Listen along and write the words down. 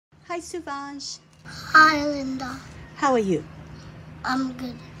Hi, Suvansh. Hi, Linda. How are you? I'm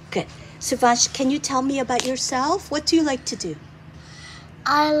good. Good. Suvansh, can you tell me about yourself? What do you like to do?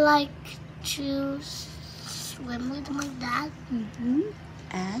 I like to swim with my dad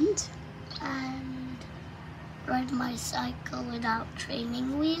And? and ride my cycle without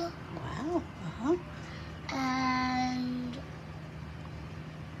training wheel. Wow. And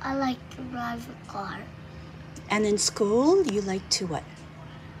I like to drive a car. And in school, you like to what?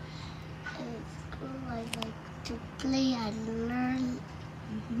 In school, I like to play and learn.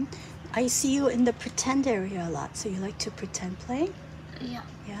 I see you in the pretend area a lot, so you like to pretend play? Yeah.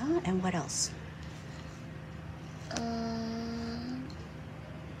 Yeah, and what else?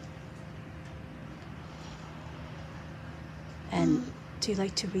 And do you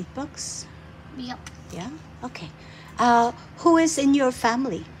like to read books? Yep. Yeah? Okay. Who is in your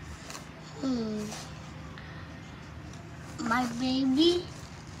family? My baby,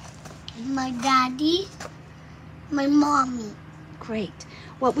 my daddy, my mommy. Great.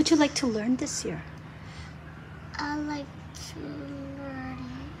 What would you like to learn this year? I like to learn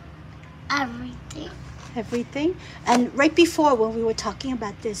everything. Everything? And right before, when we were talking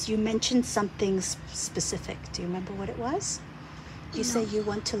about this, you mentioned something specific. Do you remember what it was? You said you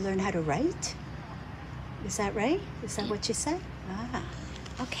want to learn how to write? Is that right? Is that what you said?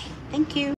 Okay. Thank you.